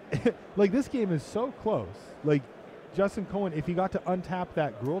 like, this game is so close. Like, Justin Cohen, if he got to untap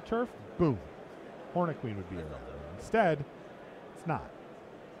that Gruul Turf, boom, Hornet Queen would be around. Instead, it's not.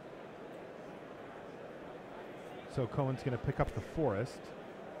 So Cohen's going to pick up the Forest.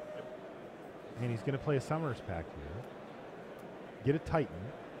 And he's going to play a Summer's Pact here. Get a Titan.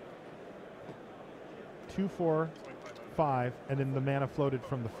 2, 4, 5, and then the mana floated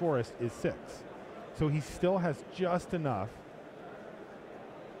from the Forest is 6. So he still has just enough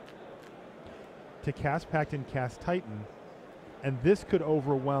to cast Pact and cast Titan. And this could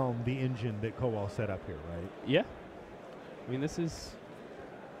overwhelm the engine that Kowal set up here, right? Yeah. I mean,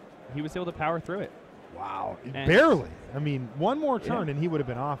 he was able to power through it. Wow. And Barely. I mean, one more turn Yeah. and he would have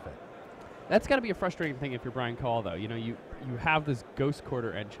been off it. That's got to be a frustrating thing if you're Brian Call, though. You know, you have this Ghost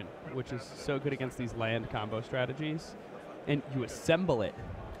Quarter engine, which is so good against these land combo strategies, and you assemble it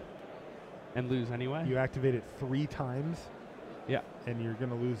and lose anyway. You activate it 3 times. Yeah. And you're going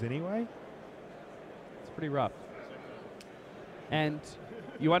to lose anyway? It's pretty rough. And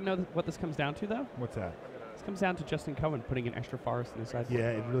you want to know what this comes down to, though? What's that? This comes down to Justin Cohen putting an extra forest in his sideboard.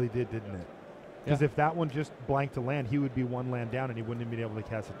 Yeah, it really did, didn't it? Because if that one just blanked a land, he would be 1 land down and he wouldn't have been able to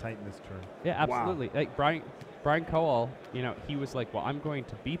cast a Titan this turn. Yeah, absolutely. Wow. Like Brian Cowell, you know, he was like, well, I'm going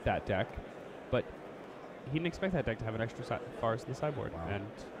to beat that deck, but he didn't expect that deck to have an extra forest in the sideboard. Wow. And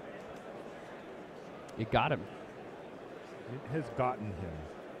it got him. It has gotten him.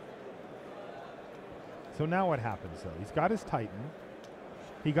 So now what happens, though? He's got his Titan.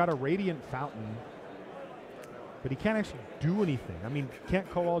 He got a Radiant Fountain. But he can't actually do anything. I mean, can't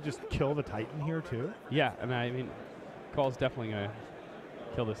Kowal just kill the Titan here, too? Yeah, and I mean, Cowell's definitely going to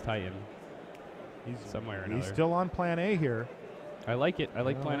kill this Titan. He's somewhere or another. He's still on plan A here. I like it. I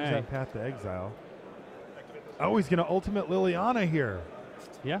like plan There's A. that path to exile. Oh, he's going to ultimate Liliana here.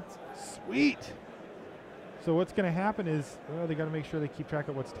 Yeah. Sweet. So what's going to happen is, well, they got to make sure they keep track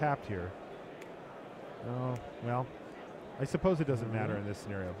of what's tapped here. Oh, well, I suppose it doesn't matter in this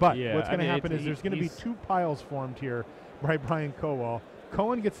scenario. But Yeah, what's I going to mean, happen is there's going to be he's- 2 piles formed here by Brian Kowal.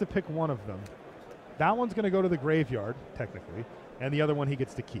 Cohen gets to pick one of them. That one's going to go to the graveyard, technically, and the other one he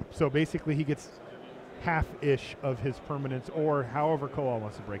gets to keep. So basically he gets half-ish of his permanence, or however Kowal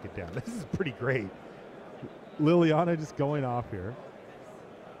wants to break it down. This is pretty great. Liliana just going off here.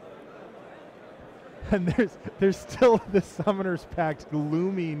 And there's still the Summoner's Pact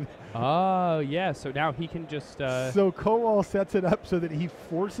looming. Oh, yeah. So now he can just. So Kowal sets it up so that he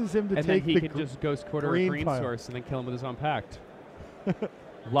forces him to and take then he the can just Ghost Quarter a green green pile. source and then kill him with his own pact.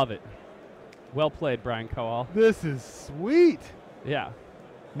 Love it. Well played, Brian Kowal. This is sweet. Yeah.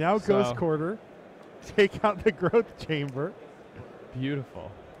 Now So- Ghost Quarter. Take out the Growth Chamber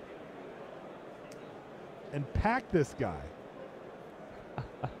Beautiful. and pack this guy.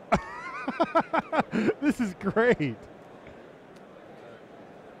 This is great.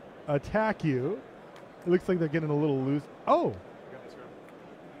 Attack you. It looks like they're getting a little loose. Oh,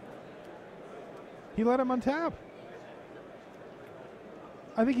 he let him untap.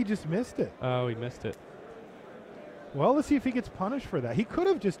 I think he just missed it. Oh, he missed it. Well, let's see if he gets punished for that. He could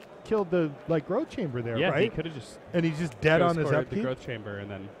have just killed the Growth Chamber there, Yeah, right? he could have just And he's just dead Ghost on his Quartered the upkeep. Growth Chamber,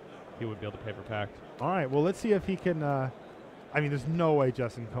 and then he would be able to paper pact. All right, well, let's see if he can. I mean, there's no way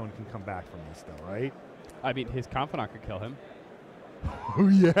Justin Cohn can come back from this, though, right? I mean, his Confidant could kill him. Oh,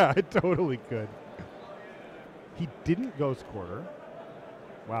 yeah, it totally could. He didn't Ghost Quarter.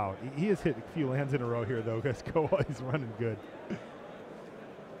 Wow, he has hit a few lands in a row here, though, because Kowal is running good.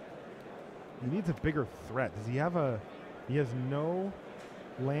 He needs a bigger threat. Does he have a... He has no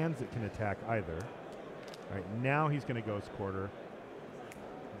lands that can attack either. All right, now he's going to Ghost Quarter.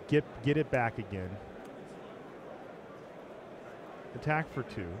 Get it back again. Attack for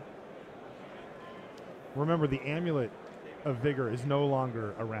 2. Remember, the Amulet of Vigor is no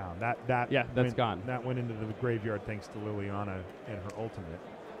longer around. Yeah, that's gone. That went into the graveyard thanks to Liliana and her ultimate.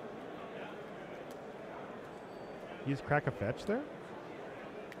 He just crack a fetch there?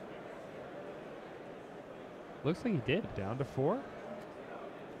 Looks like he did. Down to 4.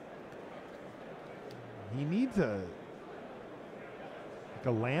 He needs a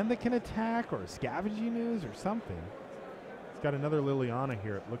land that can attack, or a Scavenging Ooze or something. He's got another Liliana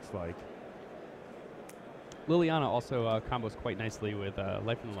here, it looks like. Liliana also combos quite nicely with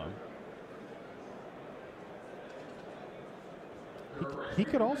Life and Loam. He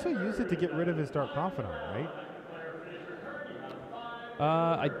could also use it to get rid of his Dark Confidant, right?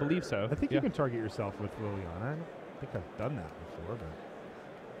 I believe so. I think yeah. you can target yourself with Liliana. I don't think I've done that before,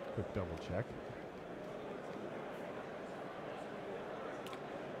 but quick double check.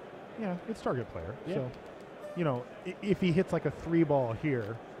 Yeah, it's target player. Yeah. So, you know, if he hits like a 3-ball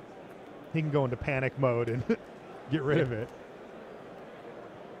here, he can go into panic mode and get rid of it.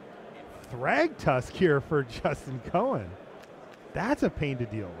 Thrag Tusk here for Justin Cohen. That's a pain to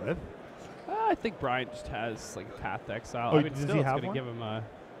deal with. I think Brian just has like a Path to Exile. Oh, I mean, does still, he it's have gonna one?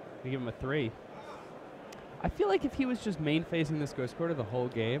 give him a 3. I feel like if he was just main facing this Ghost Quarter the whole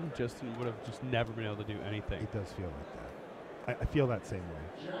game, Justin would have just never been able to do anything. It does feel like that. I feel that same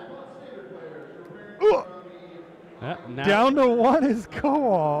way. Ugh! Now Down to 1 is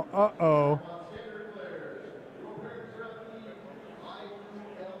Kowal. Uh-oh.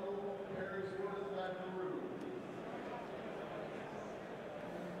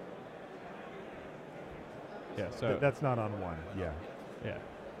 Yeah, so That's not on 1. Yeah. yeah.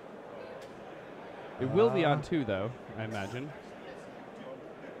 It will be on 2 though, I imagine.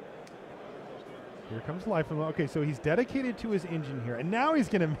 Here comes Life and Loam. Okay, so he's dedicated to his engine here, and now he's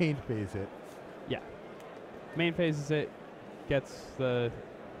going to main phase it. Yeah. Main phases it, gets the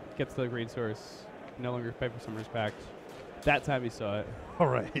green source, no longer pay for Summoner's Pact. That time he saw it. All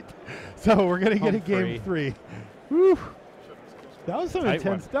right. So we're going to get a game 3. Whew. That was some Tight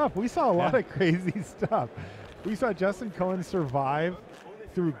intense one. stuff. We saw a lot Yeah. of crazy stuff. We saw Justin Cohen survive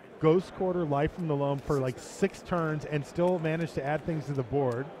through Ghost Quarter, Life from the Loam for like 6 turns and still manage to add things to the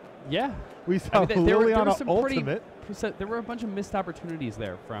board. Yeah. We saw there were Liliana some Ultimate. there were a bunch of missed opportunities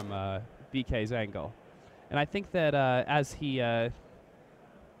there from BK's angle. And I think that as he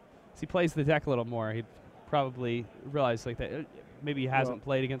plays the deck a little more, he'd probably realize like that maybe he hasn't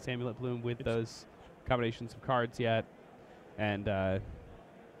played against Amulet Bloom with those combinations of cards yet. And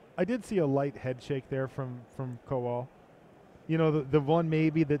I did see a light head shake there from Kowal. You know, the one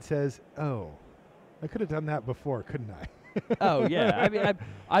maybe that says, "Oh, I could have done that before, couldn't I?" oh yeah, I mean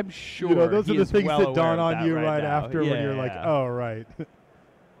I'm sure You know, those he are the is things well that dawn aware of on that you right now. after when you're like, Yeah. "Oh, right."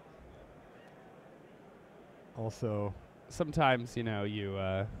 Also, sometimes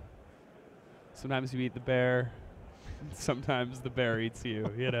sometimes you eat the bear, sometimes the bear eats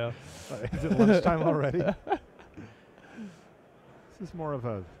you. You know. is it lunchtime already? This is more of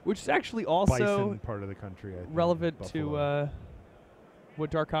a which is actually also bison part of the country. I think, relevant Buffalo. to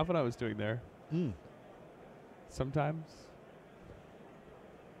what Dark Confidant was doing there. Mm. Sometimes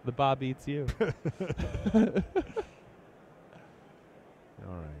the Bob eats you. All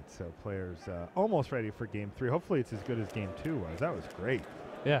right, so players almost ready for Game 3. Hopefully it's as good as Game 2 was. That was great.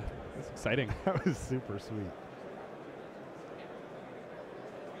 Yeah, it's exciting. That was super sweet.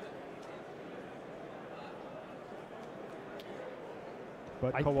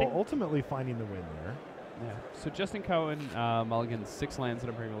 But I Kowal think- ultimately finding the win there. Yeah. So Justin Cohen mulligans 6 lands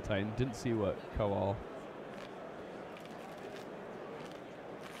and a Primeval Titan. Didn't see what Kowal.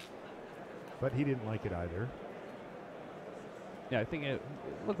 But he didn't like it either. Yeah, I think it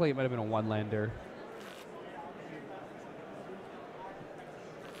looked like it might have been a 1-lander.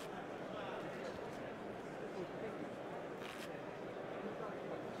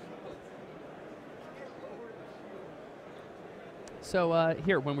 So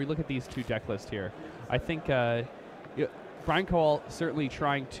here, when we look at these two deck lists here, I think Brian Cole certainly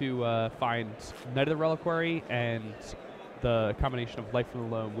trying to find Knight of the Reliquary and the combination of Life from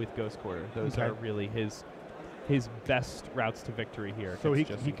the Loam with Ghost Quarter. Those Okay. are really his best routes to victory here. So he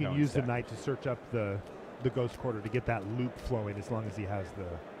against Justin can Cohen's use the deck. Knight to search up the Ghost Quarter to get that loop flowing as long as he has the...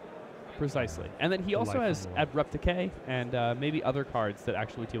 Precisely. And then he the also Life has from the Loam. Abrupt Decay and maybe other cards that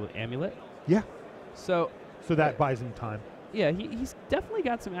actually deal with Amulet. Yeah. So, So that buys him time. yeah, he's definitely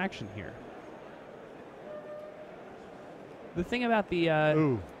got some action here. The thing about the...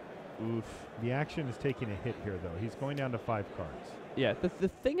 Oof. The action is taking a hit here, though. He's going down to 5 cards. Yeah, the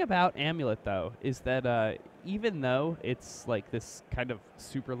thing about Amulet, though, is that even though it's like this kind of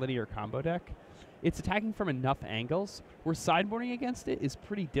super linear combo deck, it's attacking from enough angles where sideboarding against it is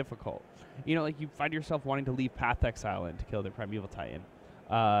pretty difficult. You know, like you find yourself wanting to leave Path Exile in to kill the Primeval Titan.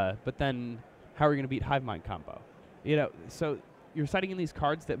 But then how are you going to beat Hive Mind combo? You know, so you're siding in these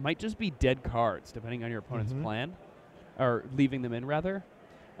cards that might just be dead cards, depending on your opponent's plan, or leaving them in, rather.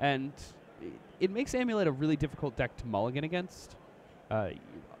 And it makes Amulet a really difficult deck to mulligan against. A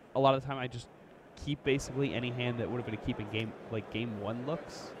lot of the time, I just keep basically any hand that would have been a keep in game, like game 1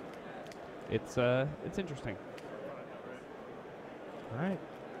 looks. It's interesting. All right.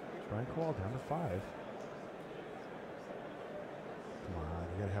 Brian Kowal down to 5. Come on,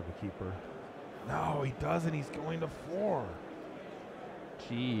 you gotta have a keeper. No, he doesn't. He's going to 4.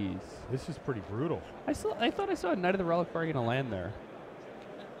 Jeez. This is pretty brutal. I thought I saw a Knight of the Reliquary in a land there.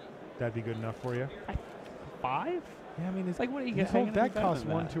 That'd be good enough for you? 5? Yeah, I mean, It's like, what do you his get? whole deck costs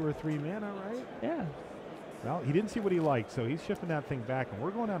 1, 2, or 3 mana, right? Yeah. Well, he didn't see what he liked, so he's shifting that thing back, and we're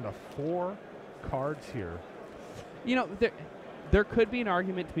going down to 4 cards here. You know, there could be an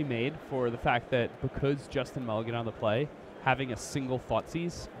argument to be made for the fact that because Justin Mulligan on the play, having a single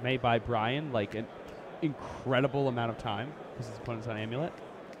Thoughtseize may buy Brian like an incredible amount of time because his opponent's on Amulet.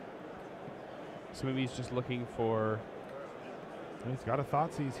 So maybe he's just looking for... And he's got a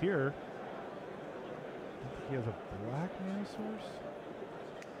Thoughtseize here. I think he has a black mana source.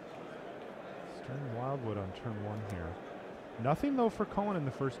 Stern Wildwood on turn 1 here. Nothing, though, for Cohen in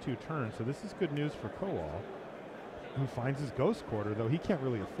the first 2 turns, so this is good news for Kowal, who finds his Ghost Quarter, though he can't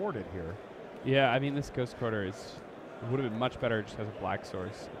really afford it here. Yeah, I mean, this Ghost Quarter would have been much better just as a black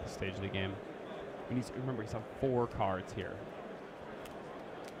source at this stage of the game. And remember, he's on 4 cards here.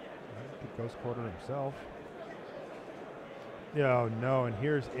 The Ghost Quarter himself. Oh, no, and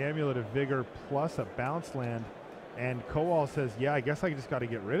here's Amulet of Vigor plus a bounce land, and Kowal says, yeah, I guess I just got to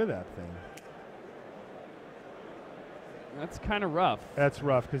get rid of that thing. That's kind of rough. That's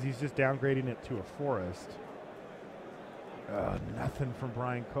rough because he's just downgrading it to a forest. Nothing from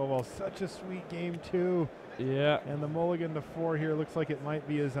Brian Kowal. Such a sweet game, too. Yeah. And the mulligan to 4 here looks like it might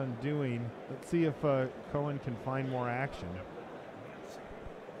be his undoing. Let's see if Cohen can find more action.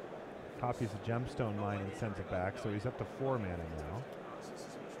 Copies a gemstone mine and sends it back, so he's up to 4 mana now.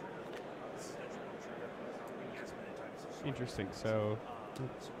 Interesting. So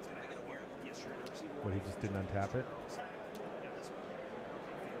But he just didn't untap it.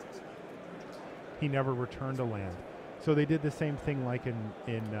 He never returned a land. So they did the same thing like in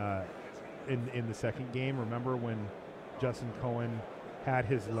the second game. Remember when Justin Cohen had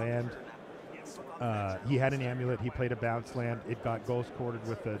his land? He had an amulet. He played a bounce land. It got ghost quartered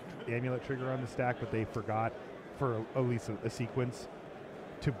with the amulet trigger on the stack, but they forgot for at least a sequence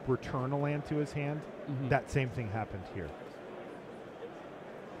to return a land to his hand. That same thing happened here.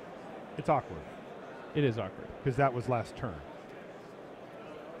 It's awkward it is awkward. because that was last turn.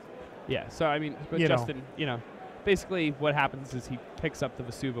 Yeah, so I mean, but You know. Justin, basically what happens is he picks up the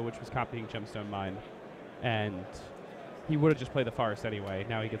Vesuva, which was copying Gemstone Mine, and he would have just played the Forest anyway.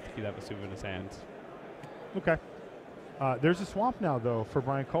 Now he gets to keep that Vesuva in his hand. Okay. There's a swamp now, though, for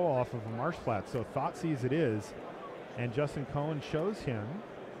Brian Cole off of a marsh plat, so Thoughtseize it is. And Justin Cohen shows him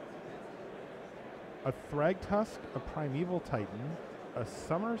a Thragtusk, a Primeval Titan, a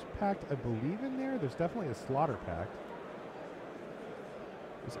Summer's Pact, I believe in there. There's definitely a Slaughter Pact.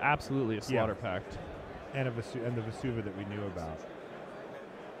 There's absolutely a Slaughter Pact. And the Vesuva that we knew about.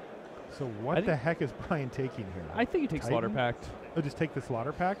 So what the heck is Brian taking here? I think you take Titan? Slaughter Pact. Oh, just take the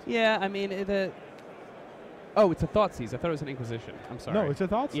Slaughter Pact? Yeah, I mean, oh, it's a Thoughtseize. I thought it was an Inquisition. I'm sorry. No, it's a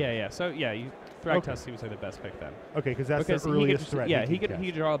Thoughtseize. Yeah. So, yeah, Thragtusk seems like the best pick then. Okay, because that's the earliest threat. Yeah, he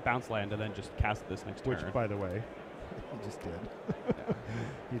could draw a bounce land and then just cast this next turn. Which, by the way, he just did.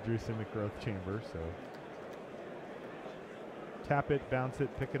 He drew Simic Growth Chamber, so. Tap it, bounce it,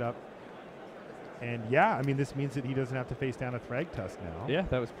 pick it up. And yeah, I mean, this means that he doesn't have to face down a Thragtusk now. Yeah,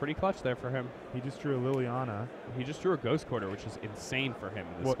 that was pretty clutch there for him. He just drew a Liliana. He just drew a Ghost Quarter, which is insane for him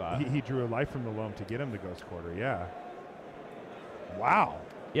in this spot. He drew a Life from the Loam to get him the Ghost Quarter, yeah. Wow.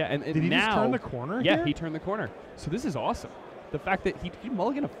 Yeah, and did he now, just turn the corner Yeah, here? he turned the corner. So this is awesome. The fact that he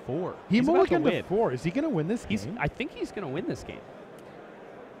mulliganed a 4. He mulliganed a a 4. Is he going to win this game? I think he's going to win this game.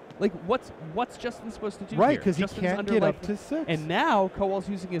 Like, what's Justin supposed to do Right, here? because he Justin's can't under get life up to 6. And now Kowal's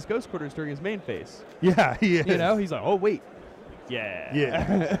using his Ghost Quarters during his main phase. Yeah, he is. You know, he's like, oh, wait. Yeah.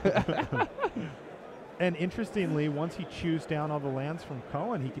 Yeah. And interestingly, once he chews down all the lands from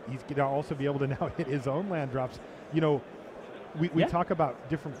Cohen, he's going to also be able to now hit his own land drops. You know, we talk about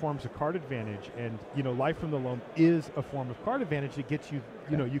different forms of card advantage, and, you know, Life from the Loam is a form of card advantage that gets you,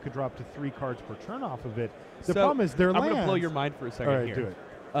 you know, you could drop to 3 cards per turn off of it. The problem is I'm going to blow your mind for a second all right, here. Do it.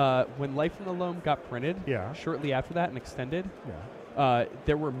 When Life from the Loam got printed, shortly after that and extended,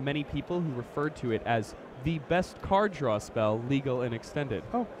 there were many people who referred to it as the best card draw spell, legal and extended.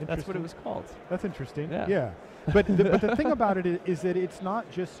 Oh, interesting. That's what it was called. That's interesting. Yeah. But the thing about it is that it's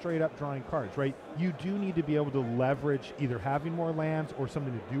not just straight up drawing cards, right? You do need to be able to leverage either having more lands or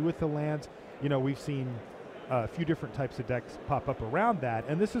something to do with the lands. You know, we've seen a few different types of decks pop up around that,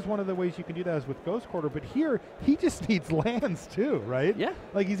 and this is one of the ways you can do that is with Ghost Quarter, but here he just needs lands too, right? Yeah.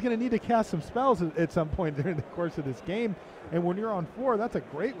 Like he's going to need to cast some spells at some point during the course of this game, and when you're on 4, that's a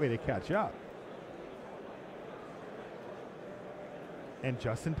great way to catch up. And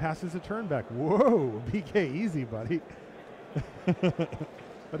Justin passes a turn back. Whoa, BK easy, buddy.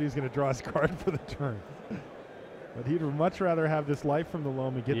 Thought he was going to draw his card for the turn. But he'd much rather have this Life from the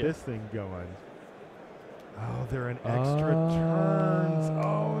Loam and get this thing going. Oh, they're an extra turns.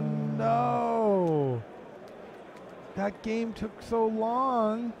 Oh, no. That game took so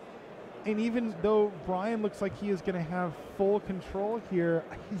long. And even though Brian looks like he is going to have full control here,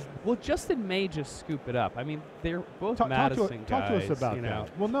 well, Justin may just scoop it up. I mean, they're both Madison guys. Talk to us about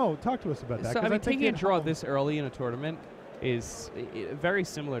that. Well, no, talk to us about that. So, I mean, taking a draw this early in a tournament is very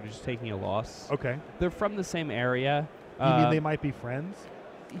similar to just taking a loss. Okay. They're from the same area. You mean they might be friends?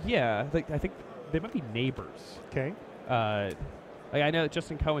 Yeah, I think they might be neighbors. Okay. Like I know that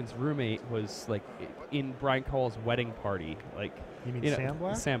Justin Cohen's roommate was like in Brian Cole's wedding party. Like, you mean Sam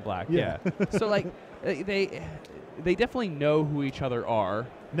Black? Sam Black, yeah. So like they definitely know who each other are.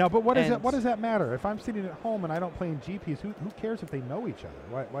 Now, but what does that matter? If I'm sitting at home and I don't play in GPs, who cares if they know each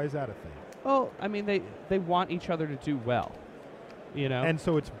other? Why is that a thing? Well, I mean they want each other to do well. You know. And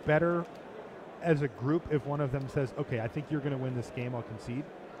so it's better as a group if one of them says, "Okay, I think you're going to win this game. I'll concede."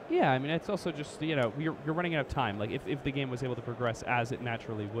 Yeah, I mean, it's also just, you know, you're running out of time. Like, if the game was able to progress as it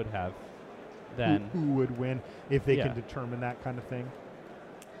naturally would have, then... Who would win if they can determine that kind of thing?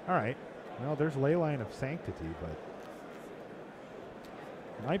 All right. Well, there's Leyline of Sanctity, but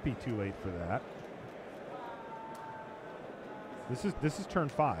might be too late for that. This is turn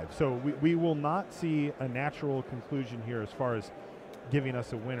 5, so we will not see a natural conclusion here as far as giving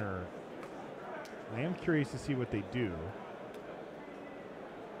us a winner. I am curious to see what they do.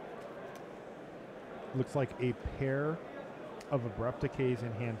 Looks like a pair of Abrupt Decays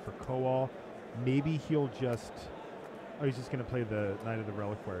in hand for Kowal. Maybe he'll just... Oh, he's just going to play the Knight of the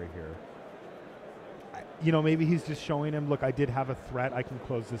Reliquary here. You know, maybe he's just showing him, look, I did have a threat. I can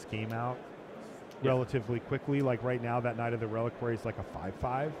close this game out relatively quickly. Like right now, that Knight of the Reliquary is like a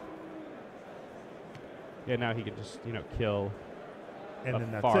 5/5. Yeah, now he can just, you know, kill and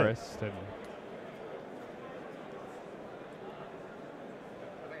then that's forest it. And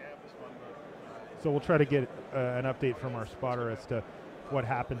so we'll try to get an update from our spotter as to what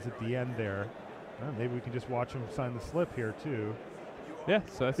happens at the end there. Maybe we can just watch him sign the slip here, too. Yeah,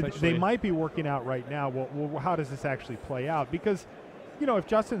 so that's actually... They might be working out right now, well, how does this actually play out? Because, you know, if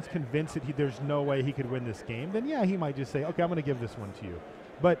Justin's convinced that there's no way he could win this game, then, yeah, he might just say, okay, I'm going to give this one to you.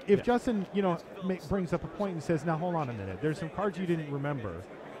 But if Justin, you know, brings up a point and says, now, hold on a minute, there's some cards you didn't remember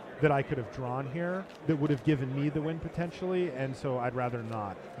that I could have drawn here that would have given me the win potentially, and so I'd rather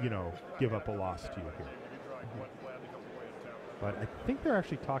not, give up a loss to you here. But I think they're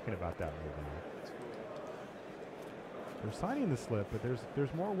actually talking about that right now. They're signing the slip, but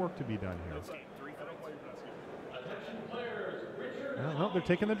there's more work to be done here. No, they're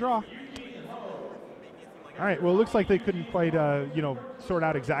taking the draw. All right, well, it looks like they couldn't quite, sort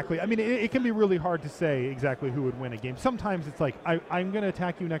out exactly. I mean, it can be really hard to say exactly who would win a game. Sometimes it's like, I'm going to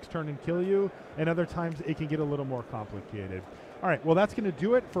attack you next turn and kill you, and other times it can get a little more complicated. All right, well, that's going to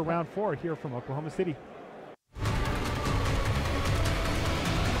do it for round 4 here from Oklahoma City.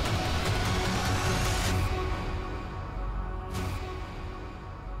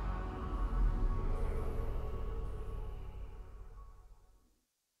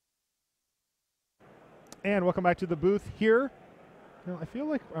 And welcome back to the booth here. I feel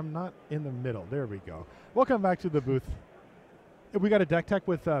like I'm not in the middle. There we go. Welcome back to the booth. We got a deck tech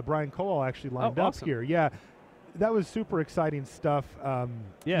with Brian Cole actually lined up here. Yeah, that was super exciting stuff.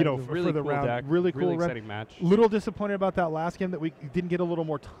 Yeah, for the cool round. Deck, really cool exciting match. Little disappointed about that last game that we didn't get a little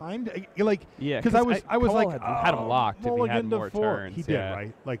more time. Because I was Cole like, had him locked if he had more turns. He did,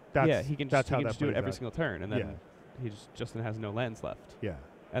 right? Like that's he can that's just, how that do it plays every out. single turn, and then Justin has no lands left. Yeah.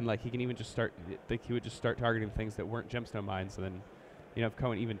 And he can even just start. He would just start targeting things that weren't gemstone mines. And then, if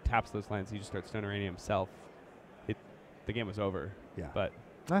Cohen even taps those lands, he just starts stone uranium himself. The game was over. Yeah. But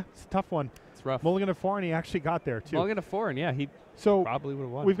it's a tough one. It's rough. Mulligan to 4, and he actually got there too. Mulligan to 4, and he probably would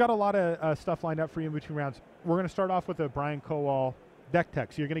have won. We've got a lot of stuff lined up for you in between rounds. We're going to start off with a Brian Kowal deck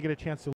tech, so you're going to get a chance to